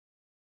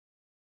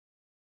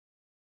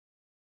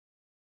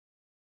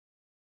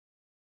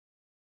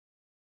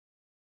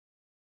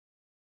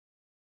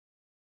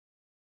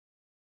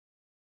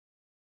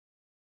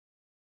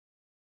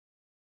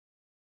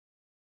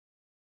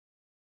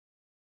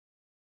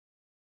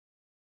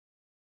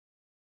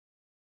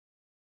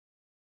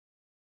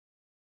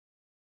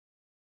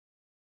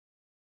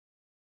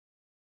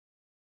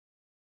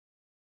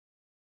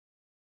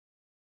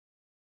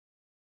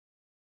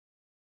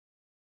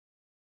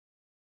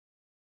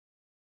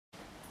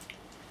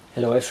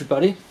Hello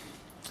everybody.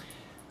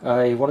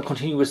 I want to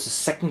continue with the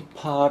second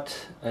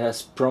part,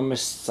 as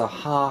promised, the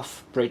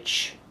half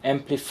bridge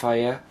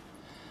amplifier,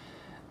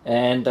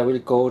 and I will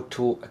go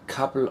to a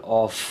couple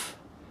of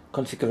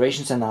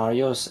configuration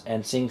scenarios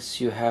and things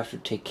you have to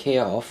take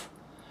care of.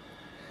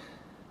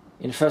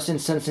 In the first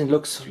instance it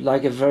looks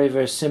like a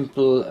very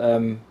simple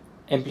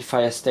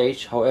amplifier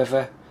stage.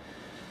 However,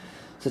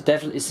 the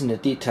devil is in the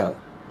detail.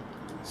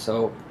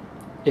 So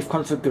if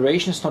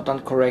configuration is not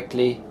done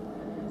correctly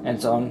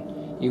and so on,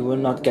 you will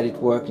not get it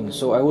working.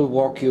 So I will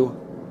walk you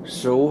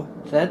through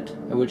that.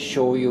 I will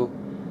show you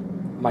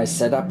my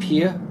setup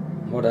here,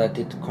 what I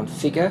did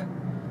configure,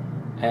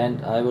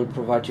 and I will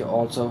provide you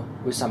also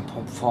with some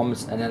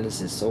performance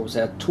analysis. So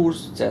there are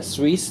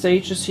three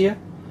stages here: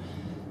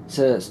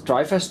 the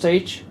driver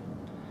stage,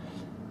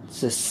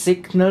 the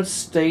signal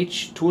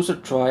stage to the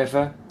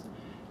driver,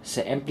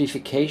 the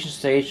amplification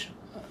stage,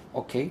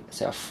 okay,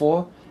 there are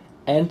four,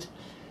 and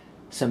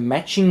the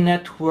matching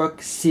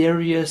network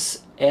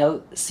series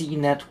LC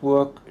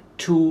network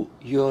to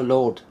your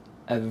load.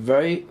 A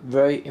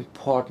very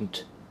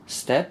important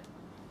step,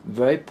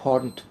 very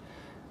important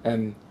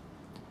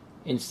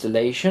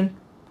installation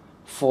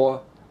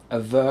for a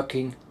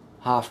working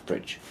half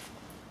bridge.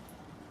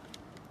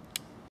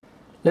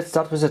 Let's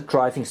start with the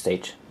driving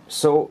stage.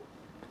 So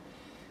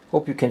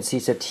hope you can see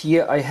that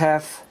here I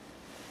have,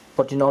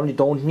 what you normally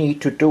don't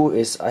need to do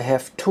is, I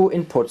have two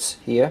inputs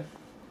here.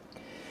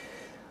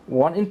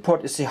 One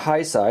input is the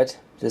high side,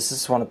 this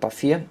is one above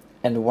here,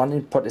 and one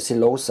input is the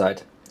low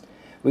side.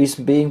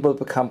 Reason being will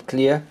become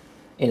clear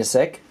in a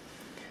sec.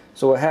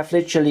 So I have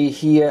literally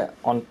here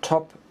on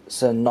top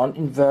the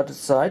non-inverted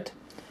side,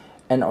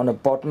 and on the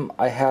bottom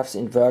I have the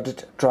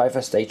inverted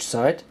driver stage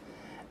side,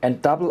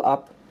 and double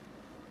up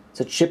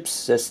the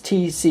chips. There's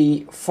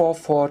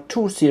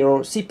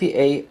TC4420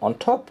 CPA on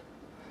top,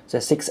 the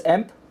 6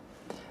 amp,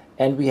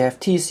 and we have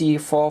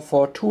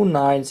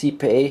TC4429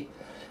 CPA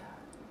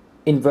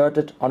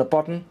inverted on the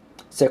bottom.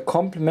 They're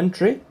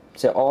complementary,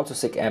 they're also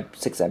 6 amp.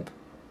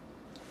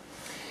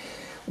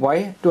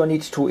 Why do I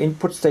need two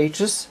input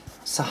stages?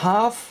 The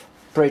half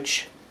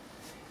bridge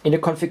in the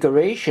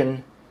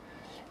configuration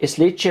is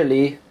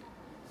literally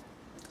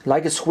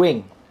like a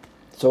swing.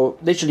 So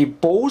literally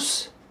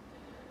both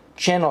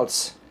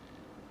channels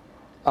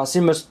are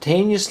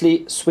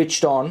simultaneously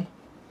switched on.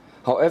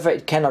 However,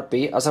 it cannot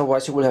be,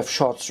 otherwise you will have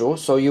short through.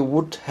 So you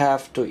would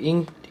have to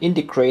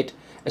integrate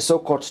a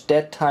so-called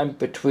dead time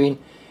between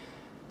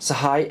the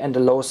high and the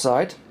low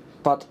side,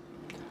 but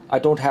I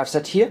don't have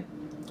that here.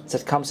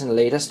 That comes in a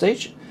later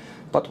stage.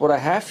 But what I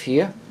have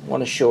here, I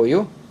want to show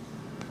you,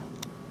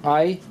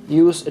 I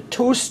use a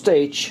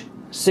two-stage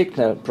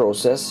signal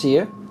process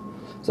here.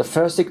 The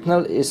first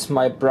signal is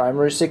my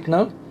primary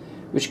signal,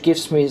 which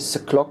gives me the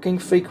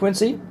clocking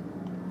frequency.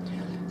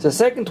 The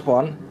second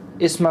one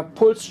is my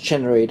pulse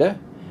generator,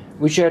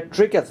 which I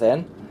trigger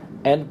then,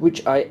 and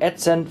which I add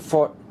then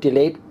for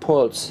delayed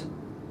pulse.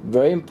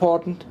 Very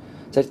important.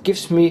 That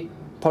gives me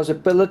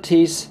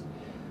possibilities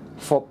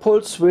for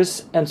pulse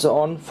width and so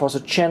on for the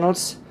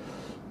channels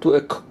to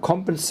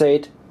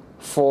compensate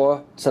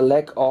for the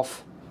lack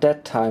of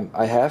dead time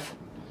I have.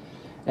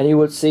 And you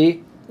will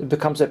see it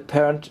becomes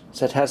apparent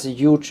that has a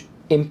huge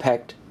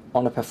impact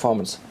on the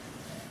performance.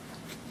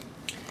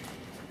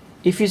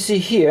 If you see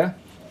here,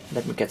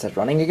 let me get that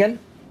running again,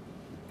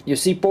 you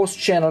see both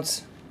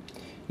channels.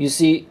 You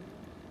see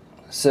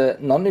the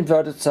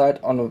non-inverted side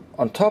on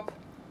top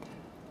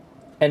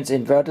and the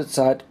inverted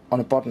side on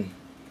the bottom.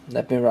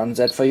 Let me run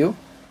that for you.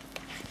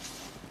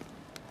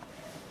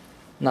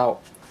 Now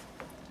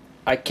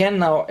I can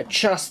now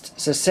adjust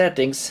the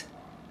settings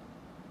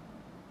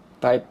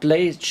by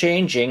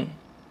changing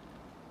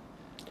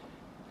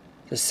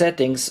the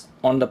settings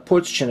on the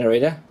pulse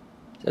generator.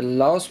 That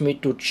allows me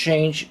to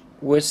change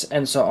width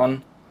and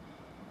so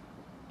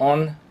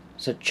on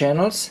the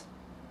channels,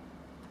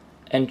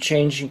 and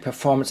changing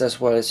performance as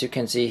well, as you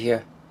can see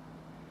here.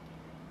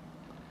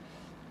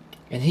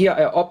 And here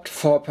I opt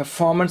for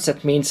performance,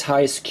 that means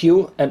highest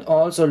Q and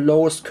also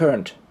lowest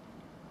current.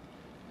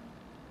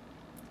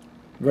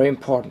 Very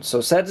important.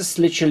 So that is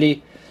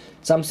literally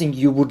something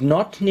you would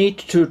not need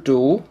to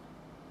do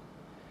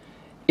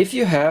if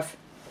you have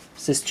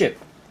this chip.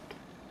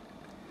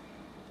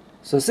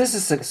 So this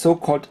is a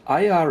so-called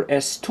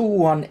IRS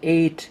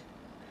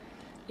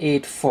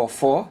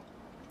 218844.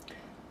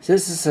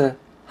 This is a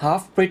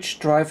half bridge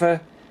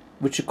driver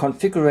with a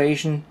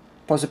configuration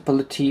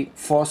possibility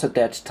for the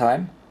dead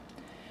time.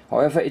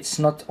 However, it's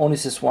not only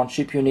this one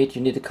chip you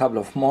need a couple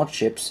of more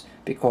chips,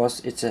 because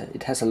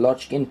it has a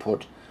logic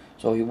input.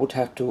 So you would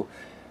have to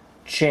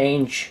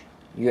change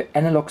your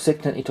analog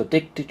signal into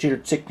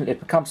digital signal.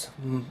 It becomes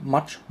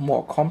much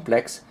more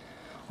complex.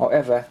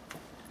 However,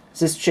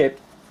 this chip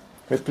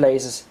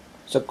replaces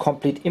the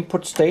complete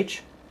input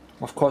stage.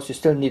 Of course, you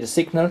still need a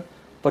signal,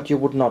 but you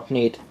would not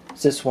need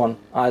this one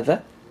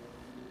either.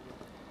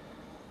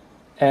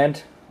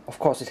 And of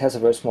course, it has a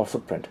very small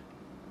footprint.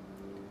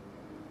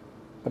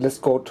 But let's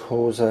go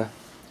to the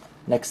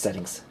next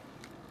settings.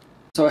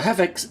 So I have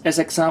as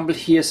example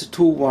here the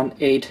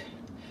 2188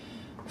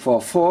 for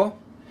 4,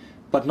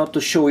 but not to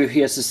show you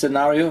here's the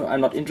scenario.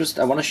 I'm not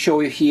interested. I want to show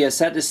you here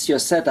that is your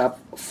setup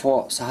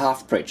for the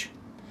half bridge.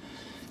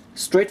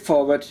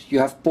 Straightforward, you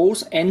have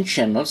both N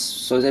channels,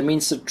 so that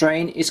means the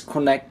drain is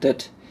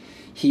connected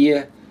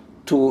here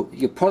to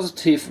your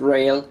positive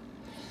rail,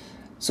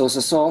 so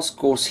the source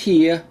goes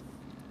here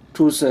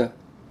to the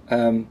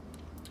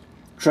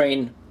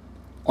drain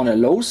on a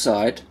low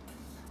side,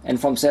 and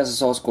from there the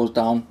source goes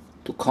down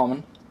to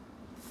common.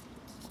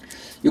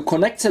 You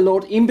connect the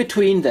load in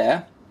between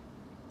there,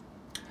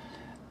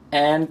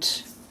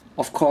 and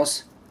of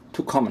course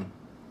to common.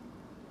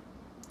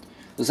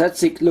 So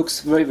that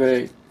looks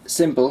very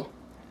simple.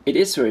 It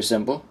is very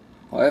simple.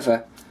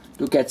 However,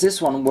 to get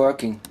this one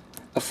working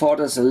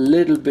affords a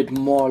little bit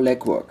more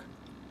legwork,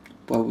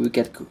 but we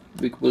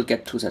will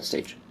get to that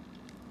stage.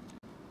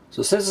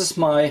 So this is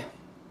my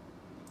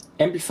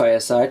amplifier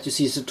side. You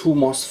see the two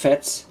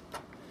MOSFETs,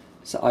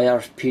 the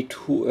IRP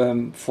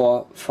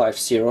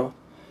 450.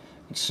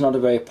 It's not a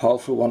very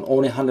powerful one,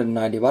 only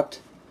 190 watt,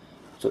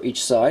 so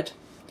each side.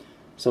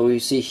 So you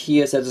see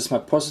here that is my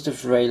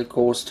positive rail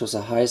goes to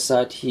the high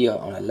side here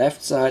on the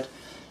left side.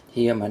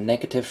 Here my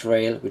negative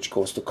rail which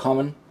goes to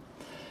common.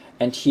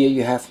 And here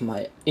you have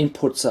my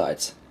input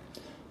sides.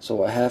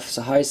 So I have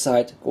the high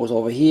side goes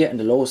over here and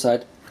the low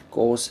side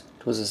goes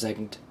to the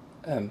second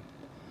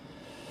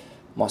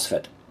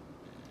MOSFET.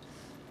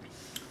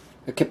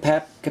 A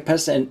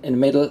capacitor in the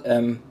middle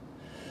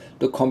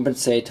to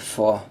compensate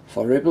for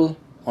ripple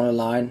on a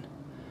line,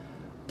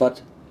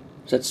 but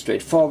that's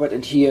straightforward.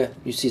 And here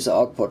you see the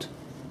output.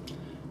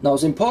 Now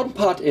the important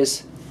part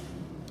is,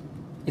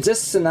 in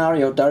this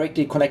scenario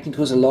directly connecting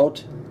to the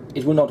load,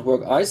 it will not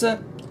work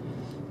either.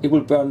 It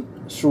will burn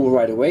through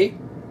right away,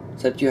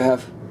 so that you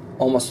have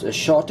almost a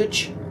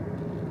shortage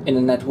in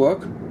the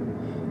network,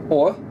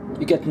 or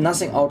you get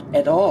nothing out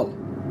at all.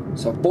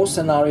 So both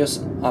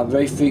scenarios are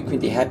very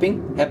frequently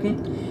happen,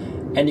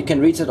 and you can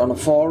read it on a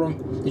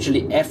forum.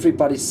 Literally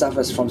everybody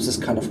suffers from this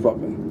kind of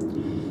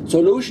problem.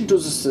 Solution to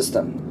the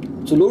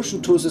system,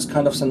 solution to this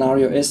kind of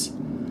scenario is,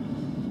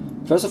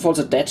 first of all,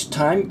 the dead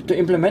time to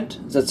implement.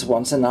 That's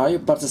one scenario,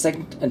 but the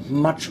second and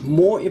much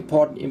more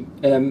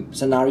important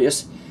scenario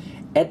is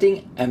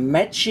adding a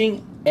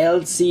matching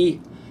LC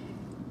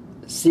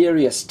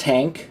series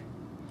tank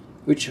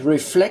which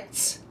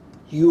reflects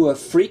your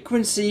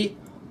frequency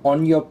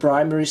on your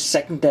primary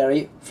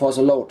secondary for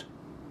the load.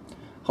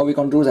 How we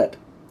gonna do that?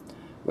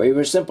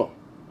 Very simple.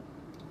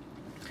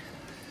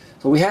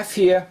 So we have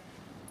here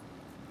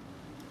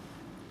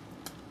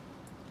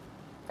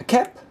a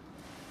cap.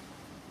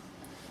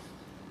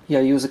 Here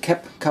I use a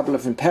cap, couple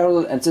of in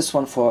parallel, and this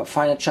one for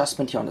fine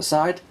adjustment here on the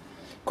side,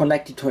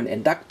 connected to an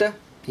inductor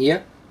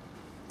here,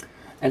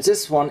 and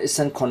this one is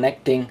then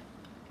connecting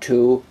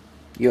to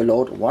your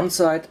load on one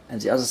side,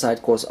 and the other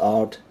side goes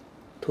out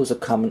to the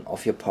common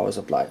of your power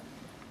supply.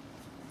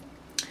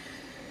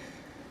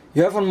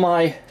 You have on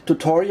my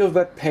tutorial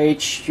web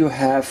page, you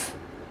have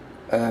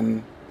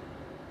the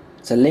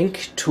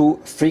link to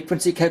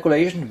frequency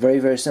calculation,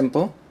 very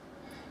simple.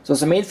 So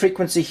the main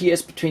frequency here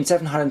is between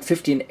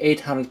 750 and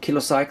 800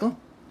 kilocycle.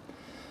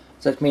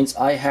 That means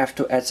I have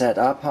to add that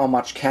up, how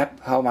much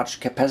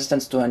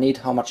capacitance do I need,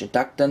 how much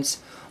inductance.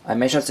 I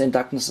measured the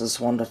inductance as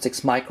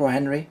 1.6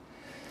 microhenry.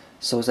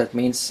 So that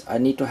means I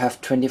need to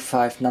have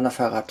 25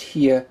 nanofarad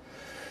here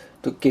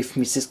to give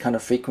me this kind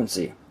of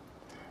frequency.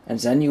 And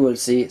then you will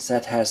see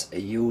that has a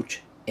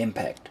huge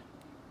impact.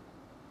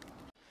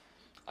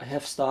 I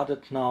have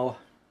started now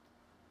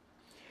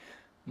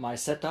my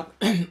setup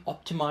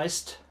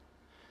optimized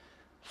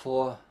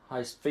for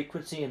highest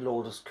frequency and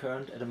lowest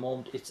current. At the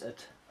moment it's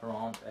at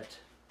around at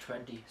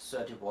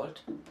 20-30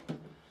 volt.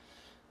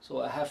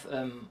 So I have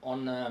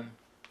on an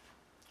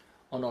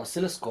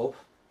oscilloscope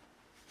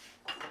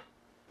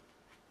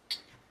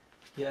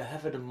here I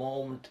have at the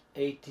moment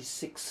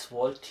 86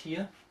 volt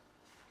here.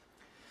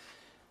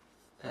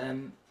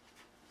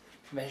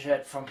 Measure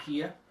it from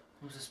here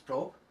with this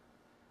probe,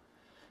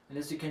 and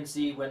as you can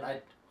see, when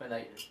I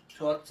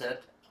short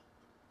that,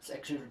 it's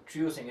actually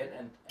reducing it,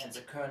 and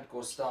the current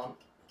goes down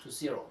to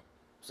 0.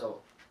 So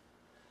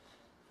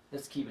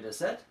let's keep it as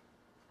that.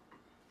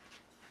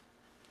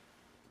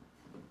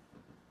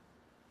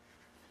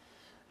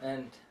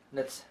 And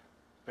let's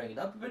bring it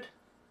up a bit.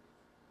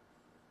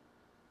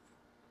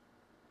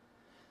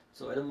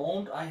 So at the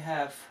moment I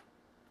have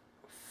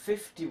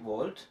 50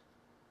 volt,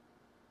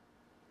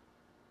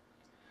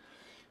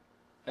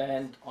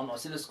 and on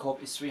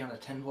oscilloscope is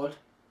 310 volt.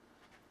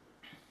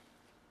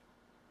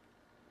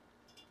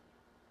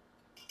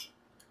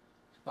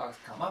 Sparks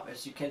come up.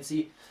 As you can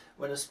see,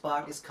 when a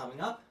spark is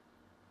coming up,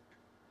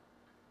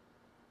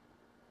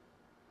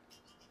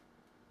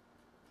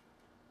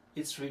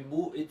 it's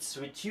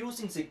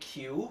reducing the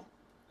Q,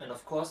 and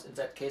of course in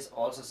that case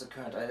also the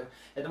current. I am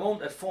at the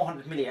moment at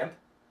 400 milliamp.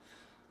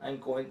 I'm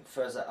going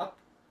further up.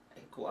 I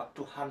go up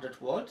to 100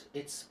 volt.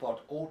 It's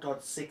about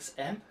 0.6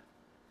 amp.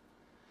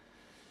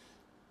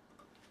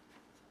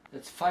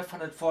 That's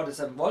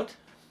 547 volt.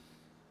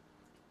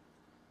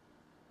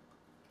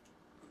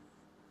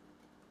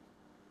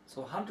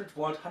 So 100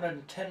 volt,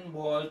 110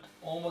 volt,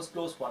 almost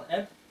close 1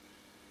 amp.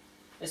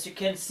 As you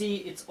can see,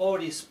 it's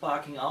already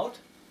sparking out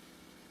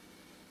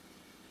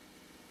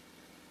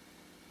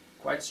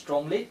quite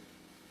strongly.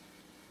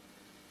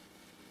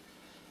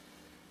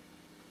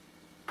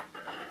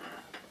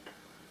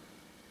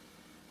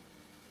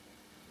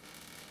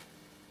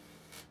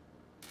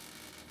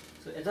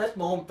 So at that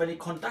moment when it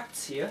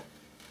conducts here,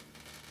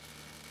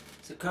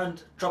 the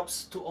current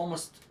drops to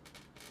almost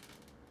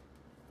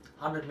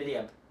 100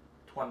 milliamp,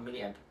 to 1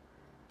 milliamp.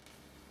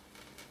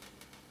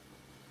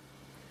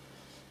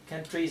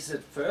 Can trace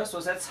it first,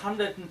 so that's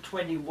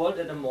 120 volt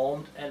at the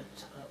moment and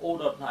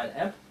 0.9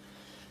 amp.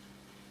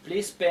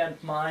 Please bear in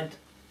mind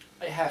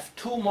I have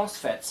two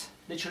MOSFETs,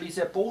 literally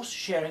they're both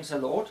sharing the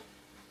load.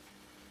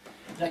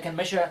 And I can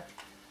measure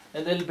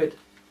a little bit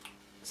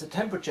the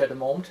temperature at the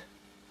moment,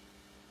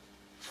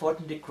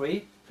 14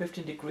 degree,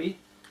 15 degree.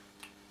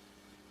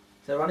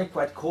 They're running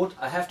quite cold.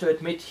 I have to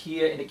admit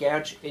here in the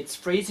garage it's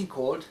freezing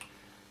cold.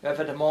 We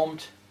have at the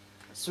moment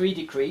 3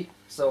 degree,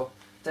 so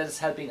that is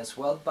helping as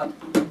well, but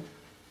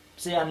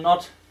they are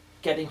not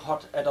getting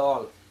hot at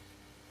all.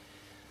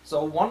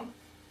 So one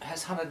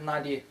has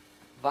 190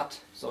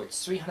 watt, so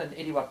it's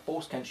 380 watt,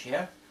 both can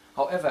share.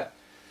 However,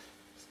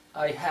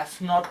 I have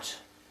not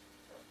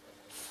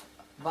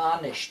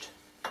varnished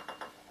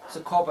the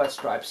copper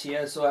stripes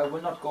here, so I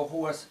will not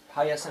go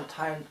higher than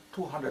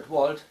 200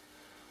 volt,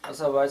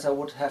 otherwise I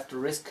would have to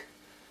risk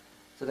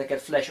that I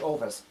get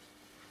flashovers.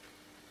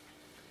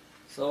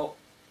 So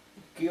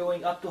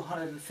going up to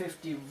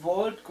 150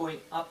 volt, going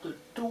up to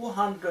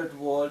 200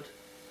 volt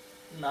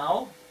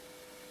now.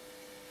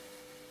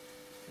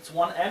 It's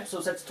 1 amp,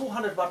 so that's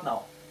 200 watt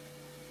now.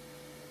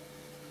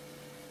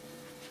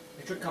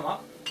 It should come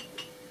up.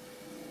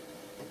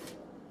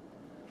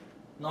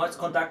 Now it's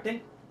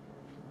conducting.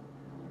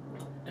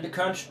 And the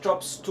current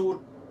drops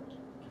to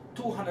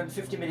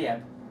 250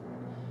 milliamp.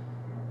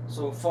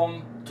 So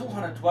from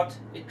 200 watt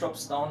it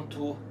drops down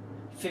to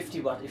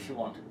 50 watt if you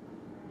want.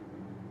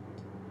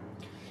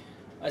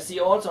 I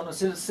see also on the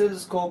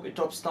oscilloscope it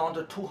drops down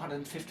to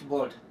 250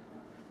 volt.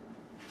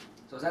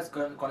 So that's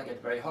going to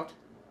get very hot.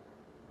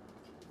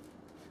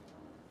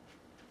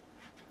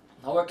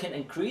 Now I can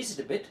increase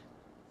it a bit.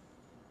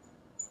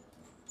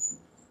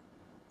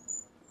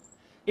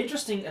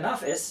 Interesting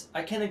enough is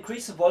I can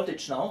increase the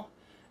voltage now.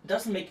 It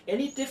doesn't make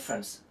any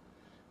difference.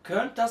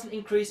 Current doesn't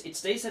increase, it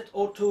stays at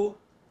 0.2.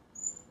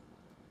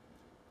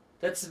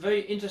 That's a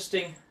very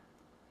interesting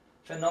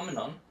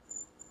phenomenon.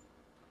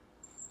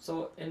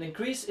 So an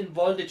increase in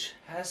voltage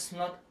has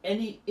not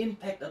any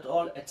impact at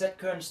all at that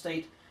current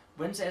state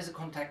when there is a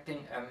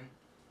contacting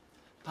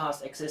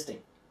path existing.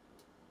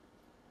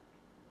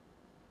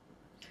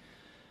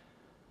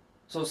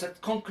 So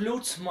that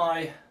concludes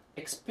my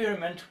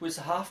experiment with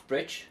a half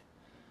bridge,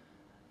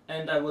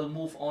 and I will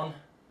move on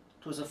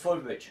to the full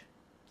bridge.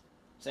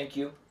 Thank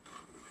you.